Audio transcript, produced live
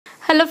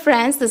Hello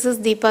friends, this is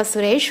Deepa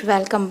Suresh.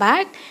 Welcome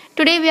back.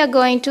 Today we are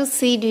going to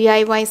see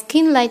DIY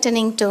skin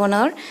lightening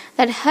toner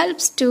that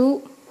helps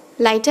to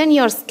lighten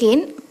your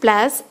skin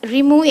plus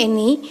remove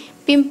any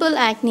pimple,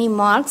 acne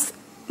marks,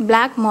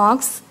 black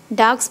marks,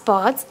 dark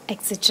spots,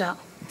 etc.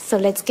 So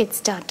let's get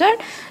started.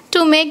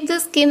 To make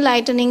this skin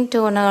lightening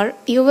toner,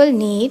 you will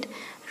need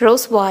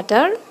rose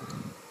water,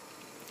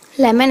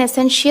 lemon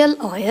essential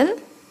oil,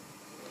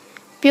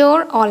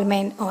 pure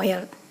almond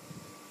oil.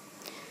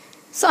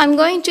 So I'm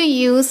going to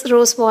use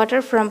rose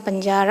water from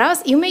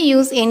Panjara's. You may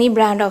use any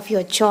brand of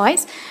your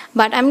choice,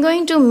 but I'm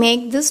going to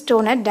make this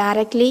toner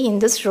directly in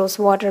this rose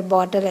water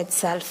bottle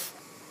itself.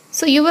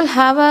 So you will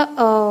have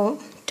a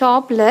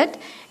top lid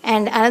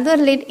and another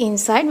lid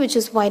inside, which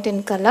is white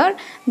in color.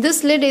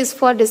 This lid is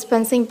for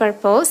dispensing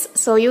purpose,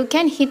 so you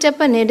can heat up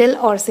a needle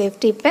or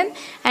safety pin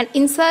and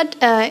insert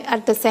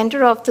at the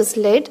center of this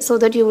lid so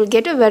that you will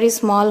get a very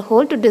small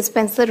hole to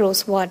dispense the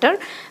rose water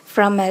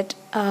from it.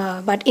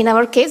 But in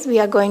our case we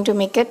are going to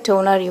make a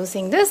toner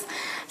using this.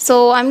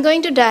 So I'm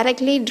going to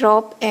directly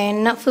drop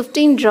in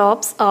 15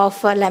 drops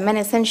of lemon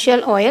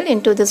essential oil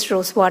into this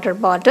rose water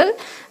bottle.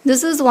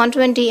 This is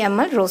 120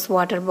 ml rose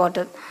water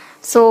bottle.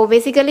 So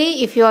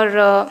basically if you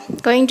are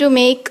going to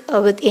make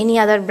with any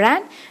other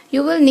brand,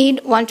 you will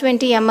need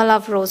 120 ml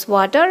of rose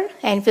water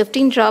and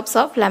 15 drops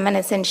of lemon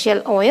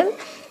essential oil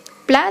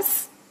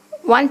plus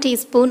 1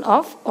 teaspoon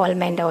of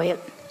almond oil.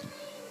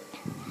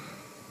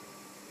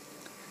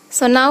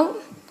 So now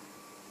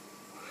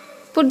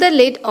put the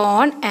lid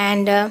on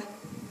and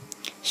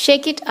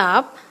shake it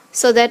up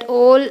so that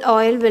all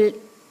oil will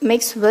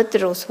mix with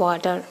rose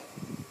water.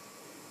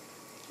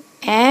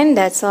 And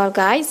that's all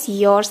guys,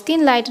 your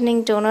skin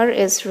lightening toner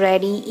is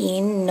ready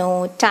in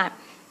no time.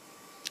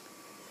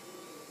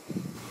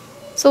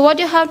 So what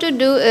you have to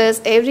do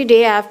is every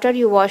day after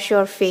you wash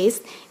your face,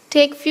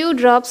 take few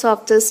drops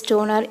of this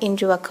toner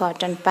into a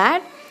cotton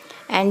pad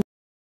and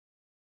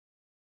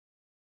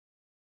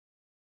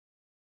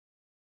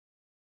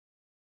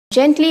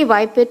gently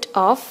wipe it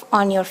off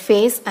on your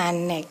face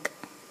and neck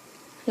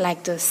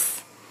like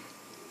this.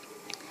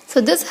 So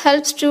this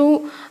helps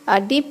to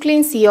deep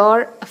cleanse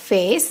your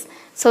face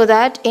so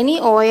that any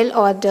oil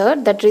or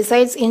dirt that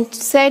resides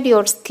inside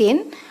your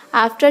skin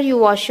after you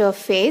wash your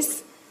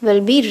face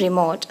will be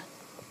removed.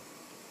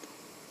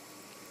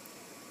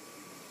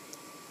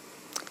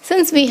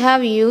 Since we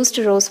have used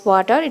rose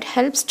water, it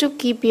helps to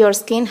keep your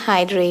skin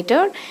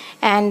hydrated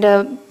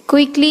and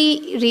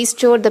quickly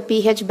restore the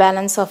pH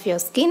balance of your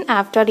skin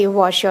after you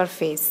wash your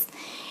face.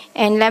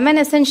 And lemon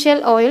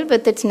essential oil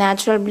with its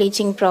natural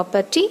bleaching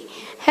property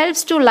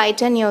helps to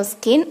lighten your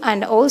skin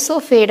and also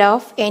fade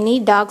off any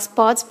dark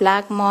spots,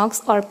 black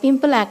marks or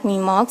pimple acne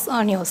marks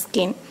on your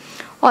skin.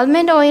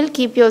 Almond oil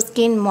keep your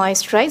skin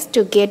moisturized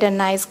to get a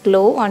nice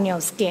glow on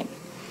your skin.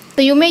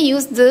 So you may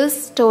use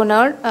this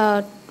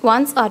toner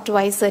once or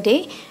twice a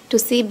day to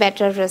see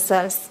better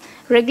results.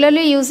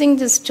 Regularly using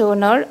this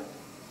toner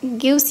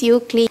gives you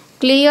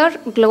clear,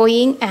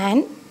 glowing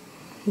and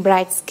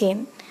bright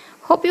skin.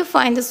 Hope you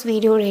find this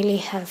video really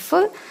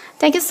helpful.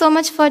 Thank you so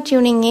much for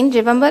tuning in.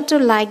 Remember to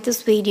like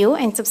this video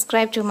and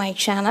subscribe to my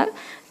channel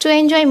to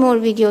enjoy more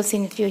videos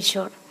in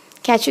future.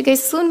 Catch you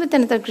guys soon with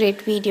another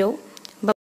great video.